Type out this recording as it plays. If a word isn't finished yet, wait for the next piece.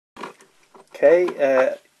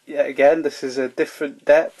Okay, yet again this is a different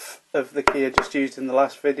depth of the key I just used in the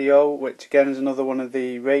last video, which again is another one of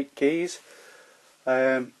the rake keys.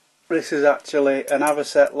 This is actually an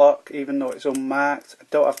avocet lock, even though it's unmarked. I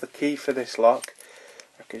don't have the key for this lock.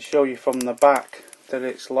 I can show you from the back that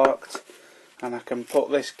it's locked, and I can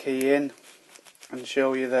put this key in and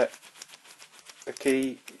show you that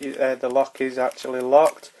the lock is actually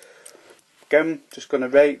locked. Again, just going to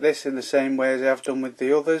rake this in the same way as I've done with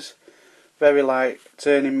the others. Very light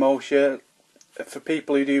turning motion. For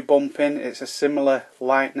people who do bumping, it's a similar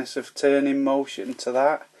lightness of turning motion to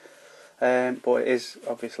that, but it is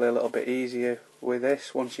obviously a little bit easier with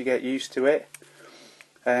this once you get used to it.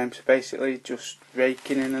 So basically just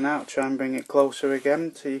raking in and out. Try and bring it closer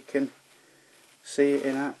again so you can see it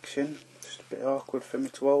in action. Just a bit awkward for me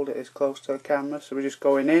to hold it as close to the camera, so we're just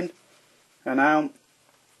going in and out.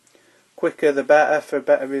 Quicker the better for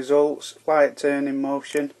better results. Light turning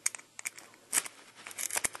motion.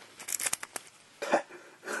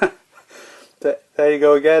 There you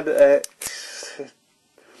go again.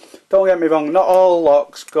 Don't get me wrong, not all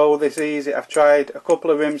locks go this easy. I've tried a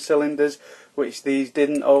couple of rim cylinders which these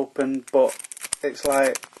didn't open, but it's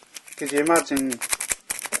like, could you imagine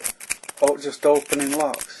just opening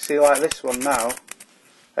locks? See, like this one now,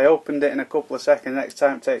 I opened it in a couple of seconds. Next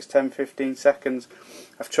time it takes 10-15 seconds.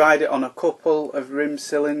 I've tried it on a couple of rim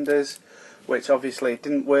cylinders which obviously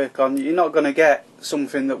didn't work on. You're not going to get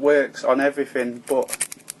something that works on everything, but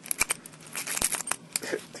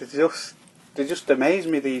they just amaze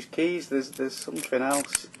me, these keys. There's something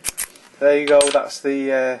else. There you go, that's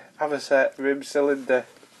the avocet rim cylinder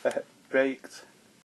raked.